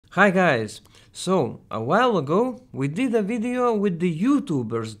Hi guys! So, a while ago we did a video with the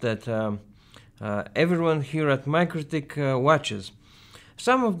YouTubers that everyone here at MikroTik watches.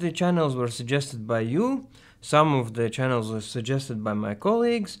 Some of the channels were suggested by you, some of the channels were suggested by my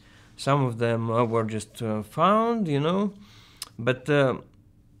colleagues, some of them were just found, but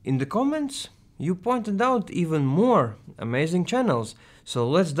in the comments you pointed out even more amazing channels. So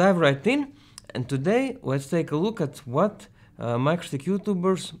let's dive right in, and today let's take a look at what MikroTik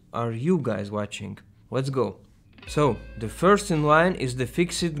YouTubers are you guys watching. Let's go. So the first in line is the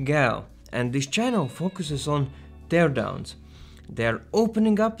Fix-It Gal, and this channel focuses on teardowns. They're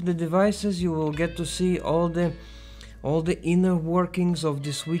opening up the devices. You will get to see all the inner workings of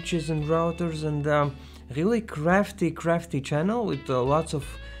the switches and routers, and really crafty channel with lots of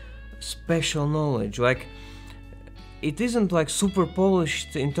special knowledge. Like, it isn't like super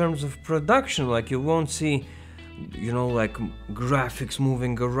polished in terms of production, like you won't see like graphics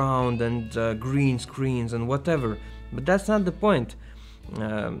moving around and green screens and whatever, but that's not the point.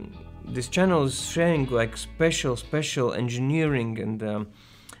 This channel is sharing like special engineering and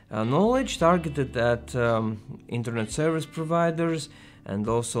knowledge targeted at internet service providers, and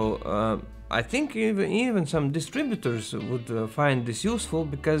also I think even some distributors would find this useful,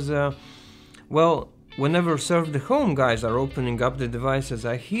 because well, whenever Serve the Home guys are opening up the devices,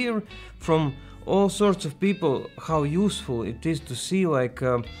 I hear from all sorts of people how useful it is to see like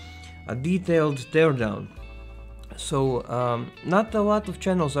a detailed teardown. So not a lot of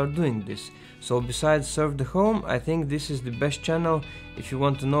channels are doing this. So besides Serve the Home, I think this is the best channel if you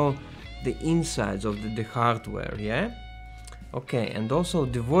want to know the insides of the hardware, yeah? Okay, and also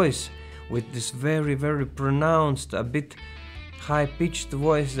the voice with this very pronounced, a bit high-pitched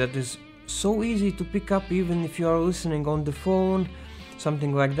voice that is so easy to pick up even if you are listening on the phone,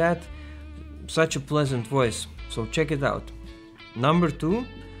 something like that. Such a pleasant voice, so check it out. Number 2,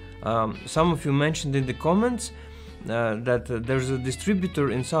 some of you mentioned in the comments that there's a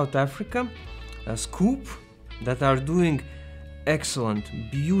distributor in South Africa, Scoop, that are doing excellent,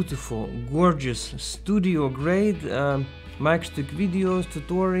 beautiful, gorgeous, studio grade MikroTik videos,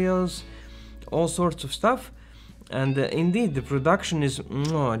 tutorials, all sorts of stuff. And indeed, the production is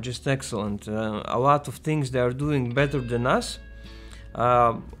just excellent. A lot of things they are doing better than us.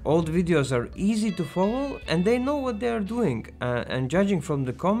 All the videos are easy to follow, and they know what they are doing, and judging from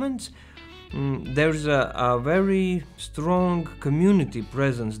the comments, there's a very strong community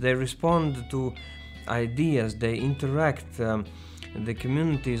presence. They respond to ideas, they interact. The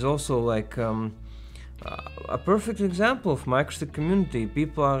community is also like a perfect example of MikroTik community.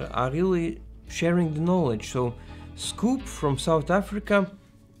 People are really sharing the knowledge. So Scoop from South Africa,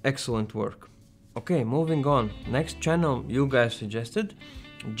 excellent work. Okay, moving on. Next channel you guys suggested,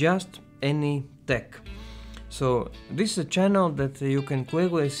 Just Any Tech. So this is a channel that you can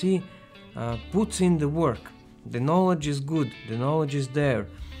clearly see puts in the work. The knowledge is good, the knowledge is there,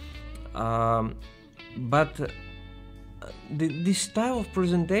 but this style of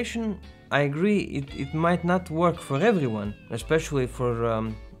presentation, I agree, it might not work for everyone, especially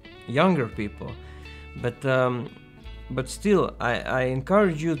for younger people, but still I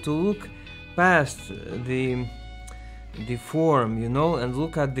encourage you to look past the form, and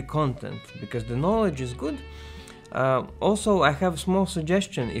look at the content, because the knowledge is good. Also, I have a small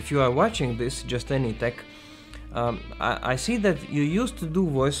suggestion. If you are watching this, Just Any Tech, I see that you used to do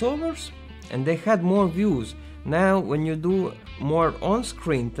voiceovers and they had more views. Now when you do more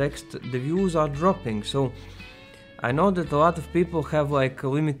on-screen text, the views are dropping. So I know that a lot of people have like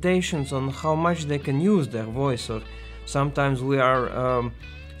limitations on how much they can use their voice, or sometimes we are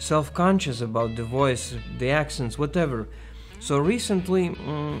self-conscious about the voice, the accents, whatever. So recently,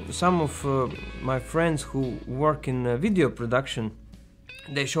 some of my friends who work in video production,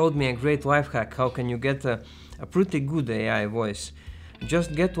 they showed me a great life hack. How can you get a pretty good AI voice?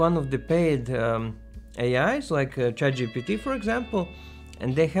 Just get one of the paid AIs, like ChatGPT for example,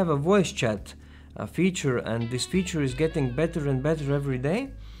 and they have a voice chat feature, and this feature is getting better and better every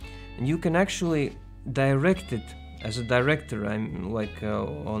day, and you can actually direct it as a director. I'm like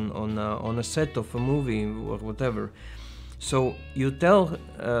on a set of a movie or whatever. So you tell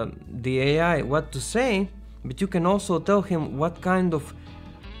the AI what to say, but you can also tell him what kind of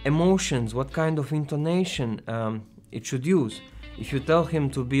emotions, what kind of intonation it should use. If you tell him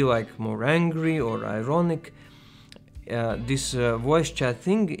to be like more angry or ironic, this voice chat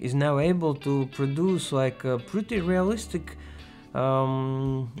thing is now able to produce like pretty realistic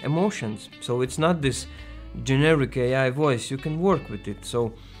emotions. So it's not this generic AI voice, you can work with it.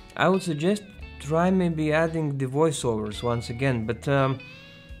 So I would suggest try maybe adding the voiceovers once again, but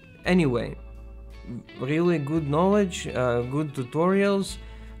anyway, really good knowledge, good tutorials,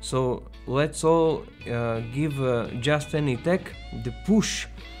 So let's all give Just Any Tech the push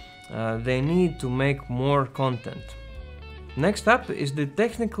they need to make more content. Next up is the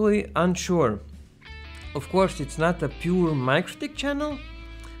Technically Unsure. Of course, it's not a pure MikroTik channel,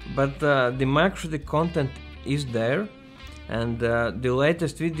 but the MikroTik content is there, and the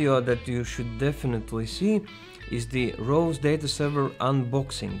latest video that you should definitely see is the ROS data server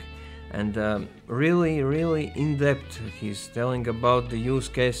unboxing, and really in depth he's telling about the use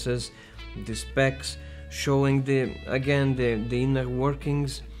cases, the specs, showing the inner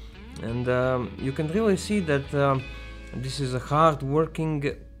workings, and you can really see that this is a hard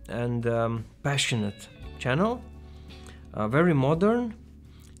working and passionate channel, very modern,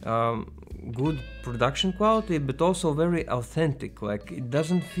 good production quality, but also very authentic. Like, it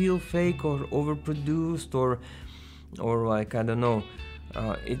doesn't feel fake or overproduced or like, I don't know,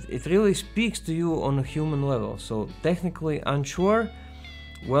 it really speaks to you on a human level. So Technically Unsure,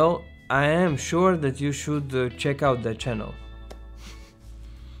 well, I am sure that you should check out that channel.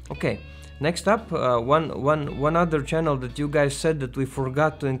 Okay, next up, one other channel that you guys said that we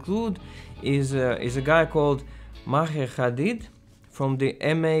forgot to include is a guy called Maher Hadid from the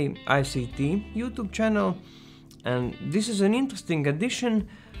MAICT YouTube channel, and this is an interesting addition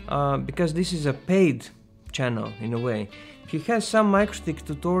because this is a paid channel in a way. He has some MikroTik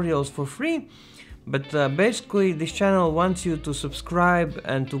tutorials for free, but basically this channel wants you to subscribe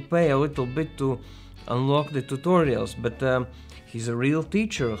and to pay a little bit to unlock the tutorials, but he's a real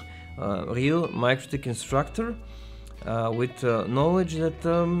teacher, real MikroTik instructor with knowledge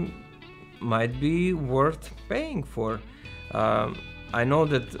that might be worth paying for. I know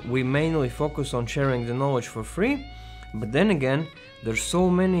that we mainly focus on sharing the knowledge for free, but then again, there's so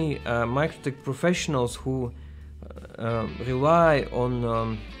many MikroTik professionals who rely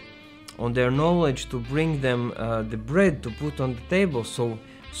on their knowledge to bring them the bread to put on the table.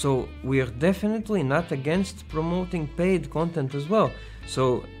 So we are definitely not against promoting paid content as well.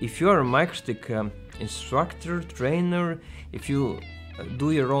 So if you are a MikroTik instructor, trainer, if you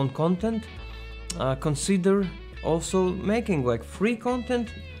do your own content, consider also making like free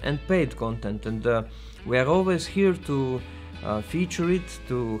content and paid content, and we are always here to feature it,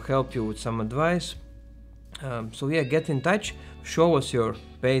 to help you with some advice. So yeah, get in touch, show us your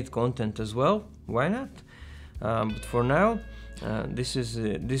paid content as well, why not? But for now, this is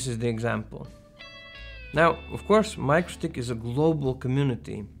the example. Now, of course, MikroTik is a global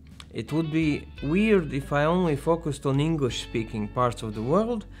community. It would be weird if I only focused on English-speaking parts of the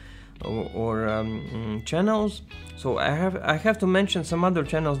world or channels. So I have to mention some other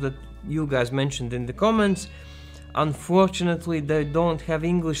channels that you guys mentioned in the comments. Unfortunately, they don't have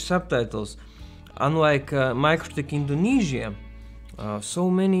English subtitles, unlike MikroTik Indonesia. So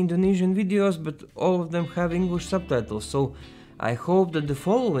many Indonesian videos, but all of them have English subtitles. So I hope that the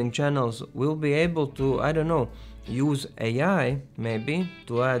following channels will be able to, I don't know, use AI maybe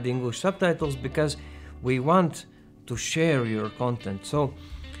to add English subtitles, because we want to share your content. So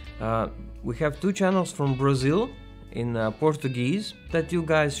we have two channels from Brazil in Portuguese that you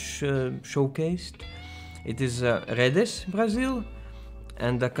guys showcased. It is Redes Brazil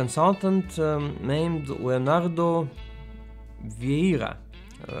and a consultant named Leonardo Vieira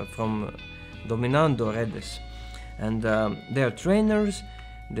from Dominando Redes, and they are trainers.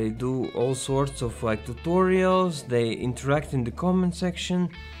 They do all sorts of like tutorials, they interact in the comment section,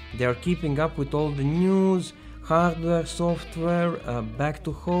 they are keeping up with all the news, hardware, software, back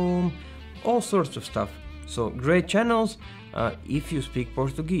to home, all sorts of stuff. So great channels if you speak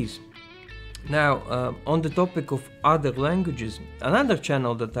Portuguese. Now, on the topic of other languages, another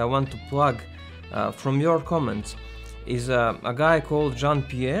channel that I want to plug from your comments is a guy called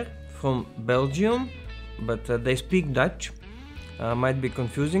Jean-Pierre from Belgium, but they speak Dutch. Might be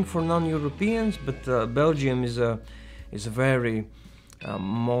confusing for non-Europeans, but Belgium is a very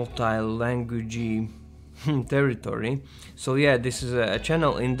multi-languagey territory. So yeah, this is a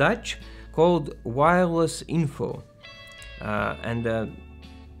channel in Dutch called Wireless Info, and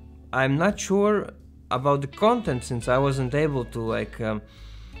I'm not sure about the content since I wasn't able to like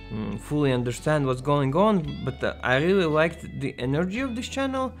fully understand what's going on, but I really liked the energy of this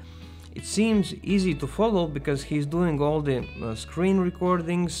channel. It seems easy to follow because he's doing all the screen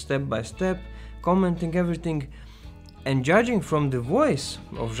recordings step by step, commenting everything, and judging from the voice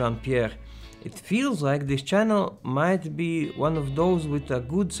of Jean-Pierre, it feels like this channel might be one of those with a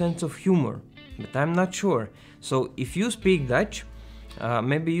good sense of humor, but I'm not sure. So if you speak Dutch,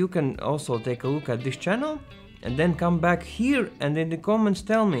 maybe you can also take a look at this channel and then come back here and in the comments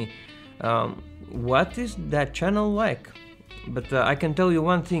tell me what is that channel like. But I can tell you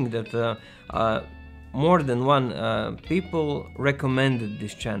one thing, that more than one people recommended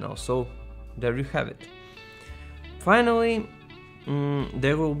this channel, so there you have it. Finally,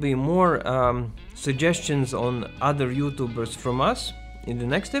 there will be more suggestions on other YouTubers from us in the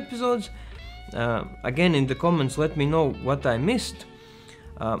next episodes. Again, in the comments, let me know what I missed.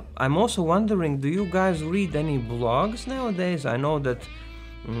 I'm also wondering, do you guys read any blogs nowadays? I know that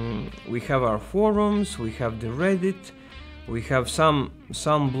we have our forums, we have the Reddit, we have some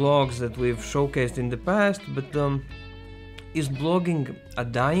blogs that we've showcased in the past, but is blogging a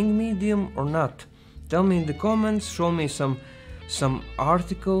dying medium or not? Tell me in the comments, show me some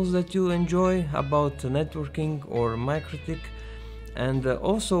articles that you enjoy about networking or MikroTik. And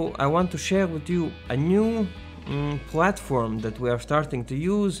also I want to share with you a new platform that we are starting to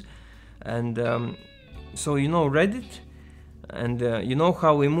use. And so you know Reddit, and you know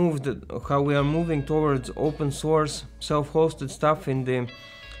how we are moving towards open source self-hosted stuff in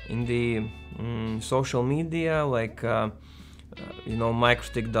the social media, like you know,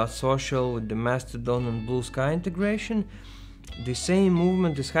 MikroTik.social with the Mastodon and Blue Sky integration. The same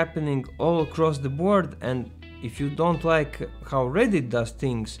movement is happening all across the board, and if you don't like how Reddit does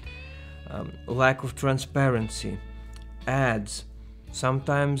things, lack of transparency, ads,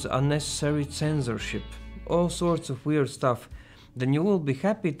 sometimes unnecessary censorship, all sorts of weird stuff, then you will be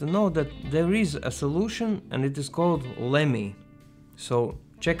happy to know that there is a solution, and it is called Lemmy. So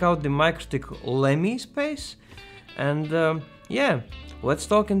check out the MikroTik Lemmy space, and yeah, let's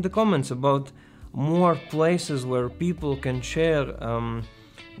talk in the comments about more places where people can share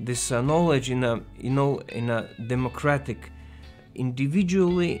this knowledge in a democratic,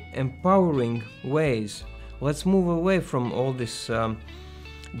 individually empowering ways. Let's move away from all this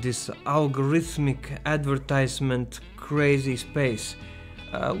this algorithmic advertisement crazy space.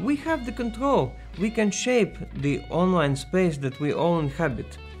 We have the control. We can shape the online space that we all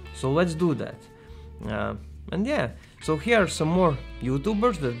inhabit. So let's do that. And yeah, so here are some more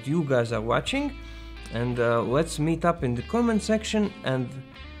YouTubers that you guys are watching, and let's meet up in the comment section and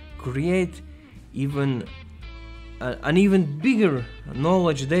create an even bigger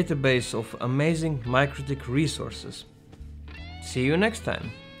knowledge database of amazing MikroTik resources. See you next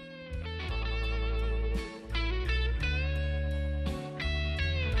time.